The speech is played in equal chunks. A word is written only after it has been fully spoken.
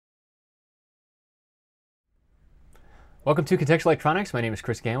Welcome to Contextual Electronics. My name is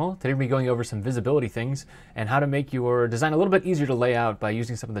Chris Gamble. Today we're going to be going over some visibility things and how to make your design a little bit easier to lay out by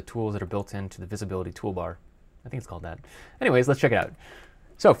using some of the tools that are built into the visibility toolbar. I think it's called that. Anyways, let's check it out.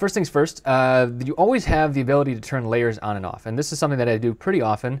 So first things first, you always have the ability to turn layers on and off. And this is something that I do pretty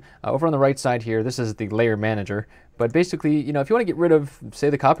often. Over on the right side here, this is the layer manager. But basically, if you want to get rid of,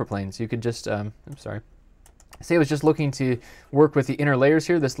 say, the copper planes, you could just, say I was just looking to work with the inner layers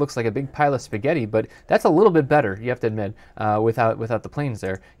here. This looks like a big pile of spaghetti, but that's a little bit better, you have to admit, without the planes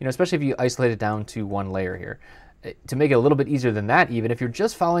there. Especially if you isolate it down to one layer here. To make it a little bit easier than that, even if you're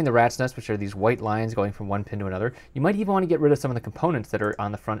just following the rat's nest, which are these white lines going from one pin to another, you might even want to get rid of some of the components that are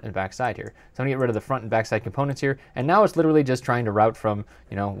on the front and back side here. So I'm going to get rid of the front and back side components here, and now it's literally just trying to route from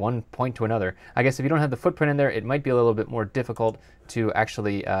one point to another. I guess if you don't have the footprint in there, it might be a little bit more difficult to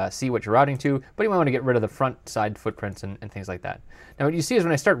actually see what you're routing to, but you might want to get rid of the front side footprints and things like that. Now what you see is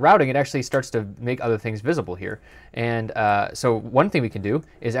when I start routing, it actually starts to make other things visible here. And so one thing we can do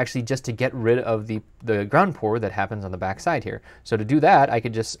is actually just to get rid of the ground pour that happens on the back side here. So to do that, I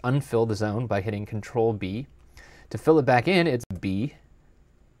could just unfill the zone by hitting Control B. To fill it back in, it's B.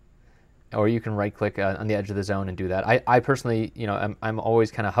 Or you can right click on the edge of the zone and do that. I personally, I'm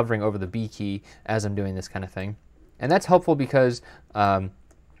always kind of hovering over the B key as I'm doing this kind of thing. And that's helpful because,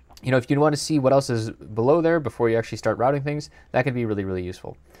 if you want to see what else is below there before you actually start routing things, that can be really, really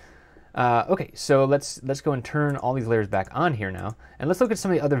useful. Okay, so let's go and turn all these layers back on here now. And let's look at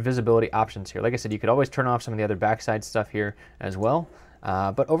some of the other visibility options here. Like I said, you could always turn off some of the other backside stuff here as well.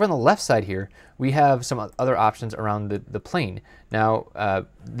 But over on the left side here, we have some other options around the plane. Now,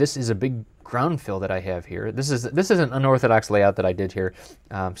 this is a big ground fill that I have here. This is an unorthodox layout that I did here,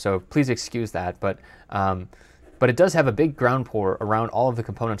 so please excuse that. But it does have a big ground pour around all of the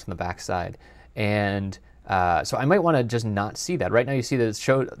components on the back side. And so I might want to just not see that. Right now you see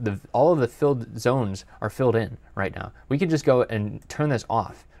that all of the filled zones are filled in right now. We can just go and turn this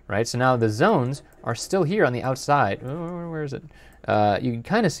off, right? So now the zones are still here on the outside. Oh, where is it? You can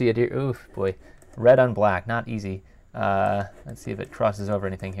kind of see it here. Oof, boy. Red on black, not easy. Let's see if it crosses over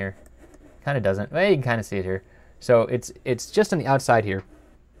anything here. Kind of doesn't. Well, you can kind of see it here. So it's just on the outside here.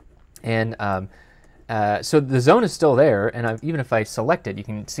 And so the zone is still there, and even if I select it, you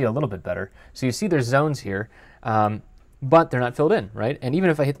can see it a little bit better. So you see there's zones here, but they're not filled in, right? And even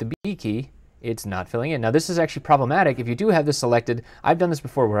if I hit the B key, it's not filling in. Now this is actually problematic if you do have this selected. I've done this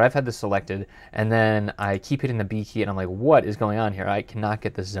before where I've had this selected, and then I keep hitting the B key, and I'm like, what is going on here? I cannot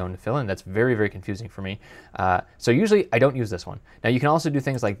get this zone to fill in. That's very, very confusing for me. So usually I don't use this one. Now you can also do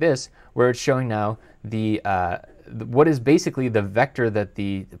things like this, where it's showing now what is basically the vector that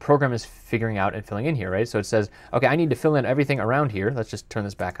the program is figuring out and filling in here, right? So it says, okay, I need to fill in everything around here. Let's just turn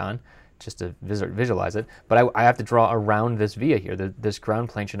this back on just to visualize it. But I have to draw around this via here. This ground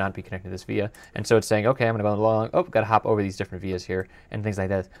plane should not be connected to this via. And so it's saying, okay, I'm going to go along. Oh, got to hop over these different vias here and things like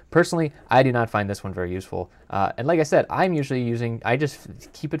that. Personally, I do not find this one very useful. And like I said, I'm usually I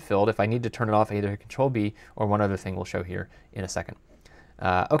just keep it filled. If I need to turn it off, either Control B or one other thing we'll show here in a second.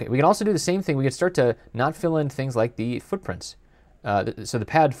 Okay, we can also do the same thing. We can start to not fill in things like the footprints. So the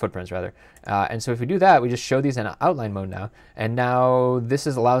pad footprints rather. And so if we do that, we just show these in outline mode now. And now this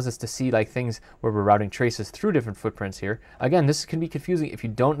allows us to see like things where we're routing traces through different footprints here. Again, this can be confusing if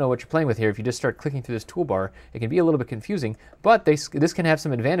you don't know what you're playing with here. If you just start clicking through this toolbar, it can be a little bit confusing, but this can have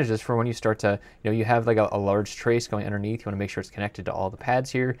some advantages for when you start to, you have like a large trace going underneath. You want to make sure it's connected to all the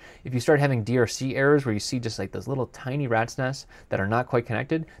pads here. If you start having DRC errors where you see just like those little tiny rat's nests that are not quite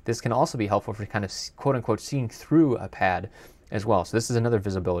connected, this can also be helpful for kind of quote unquote seeing through a pad as well. So this is another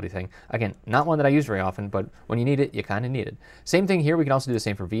visibility thing. Again, not one that I use very often, but when you need it, you kind of need it. Same thing here, we can also do the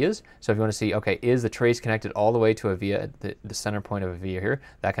same for vias. So if you want to see, okay, is the trace connected all the way to a via at the center point of a via here?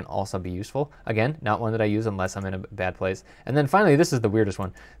 That can also be useful. Again, not one that I use unless I'm in a bad place. And then finally, this is the weirdest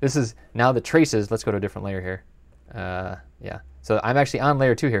one. This is now the traces. Let's go to a different layer here. Yeah. So I'm actually on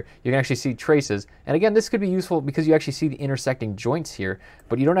layer 2 here. You can actually see traces. And again, this could be useful because you actually see the intersecting joints here,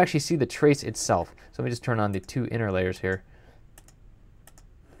 but you don't actually see the trace itself. So let me just turn on the 2 inner layers here.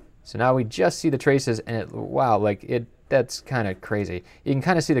 So now we just see the traces, and wow, that's kind of crazy. You can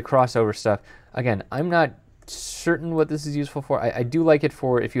kind of see the crossover stuff. Again, I'm not certain what this is useful for. I do like it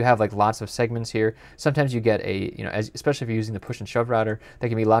for if you have like lots of segments here. Sometimes you get especially if you're using the push and shove router, there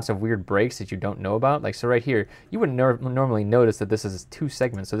can be lots of weird breaks that you don't know about. Like so right here, you wouldn't normally notice that this is 2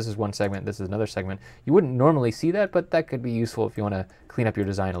 segments. So this is one segment, this is another segment. You wouldn't normally see that, but that could be useful if you want to clean up your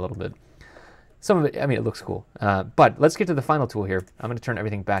design a little bit. Some of it, it looks cool. But let's get to the final tool here. I'm going to turn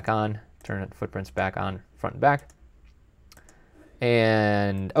everything back on, turn footprints back on, front and back.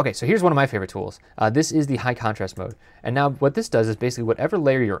 And okay, so here's one of my favorite tools. This is the high contrast mode. And now what this does is basically whatever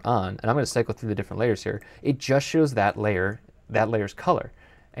layer you're on, and I'm going to cycle through the different layers here, it just shows that layer's color.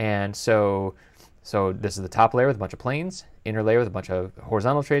 And so this is the top layer with a bunch of planes, inner layer with a bunch of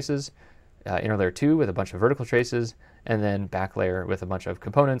horizontal traces, inner layer 2 with a bunch of vertical traces, and then back layer with a bunch of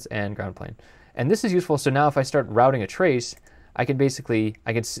components and ground plane. And this is useful. So now if I start routing a trace, I can basically,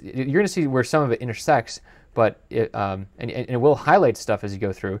 you're going to see where some of it intersects, but and it will highlight stuff as you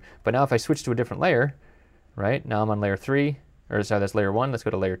go through. But now if I switch to a different layer, right, now I'm on layer 3, or sorry, that's layer 1, let's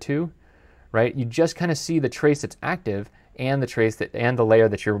go to layer 2, right, you just kind of see the trace that's active and the trace and the layer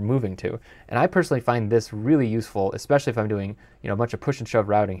that you're moving to. And I personally find this really useful, especially if I'm doing a bunch of push and shove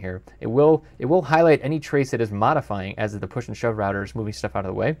routing here. It will highlight any trace that is modifying as the push and shove router is moving stuff out of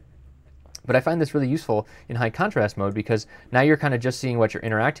the way. But I find this really useful in high contrast mode because now you're kind of just seeing what you're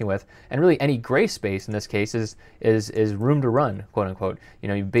interacting with, and really any gray space in this case is room to run, quote unquote.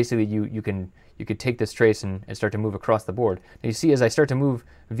 Basically you could take this trace and start to move across the board. Now you see as I start to move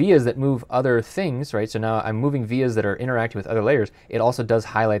vias that move other things, right? So now I'm moving vias that are interacting with other layers. It also does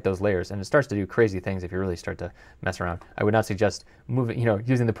highlight those layers, and it starts to do crazy things if you really start to mess around. I would not suggest moving,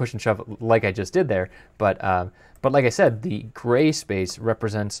 using the push and shove like I just did there, but like I said, the gray space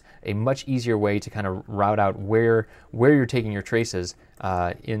represents a much easier way to kind of route out where you're taking your traces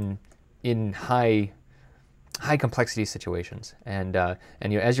in high complexity situations. And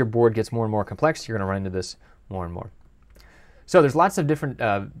as your board gets more and more complex, you're going to run into this more and more. So there's lots of different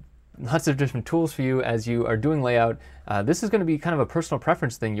tools for you as you are doing layout. This is going to be kind of a personal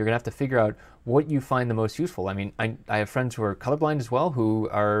preference thing. You're going to have to figure out what you find the most useful. I mean, I have friends who are colorblind as well, who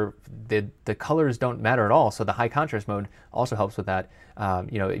are the colors don't matter at all. So the high contrast mode also helps with that.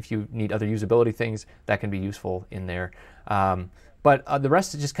 If you need other usability things, that can be useful in there. But the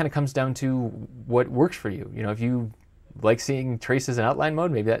rest just kind of comes down to what works for you. If you like seeing traces in outline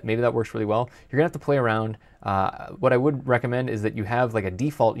mode, maybe that works really well. You're gonna have to play around. What I would recommend is that you have like a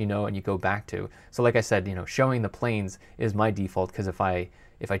default, and you go back to. So like I said, showing the planes is my default, because if I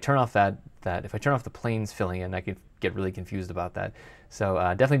turn off if I turn off the planes filling in, I could get really confused about that. So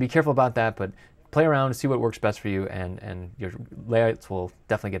definitely be careful about that, but play around, see what works best for you, and your layouts will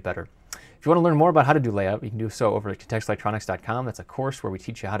definitely get better. If you want to learn more about how to do layout, you can do so over at contextualelectronics.com. That's a course where we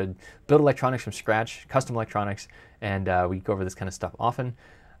teach you how to build electronics from scratch, custom electronics, and we go over this kind of stuff often.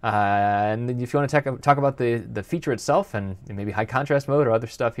 And then if you want to talk about the feature itself and maybe high contrast mode or other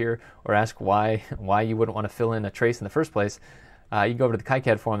stuff here, or ask why you wouldn't want to fill in a trace in the first place, you can go over to the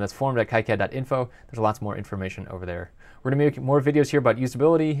KiCad forum. That's forum.kicad.info. There's lots more information over there. We're going to make more videos here about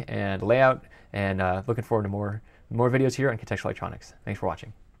usability and layout, and looking forward to more videos here on Contextual Electronics. Thanks for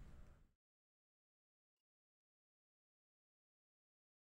watching.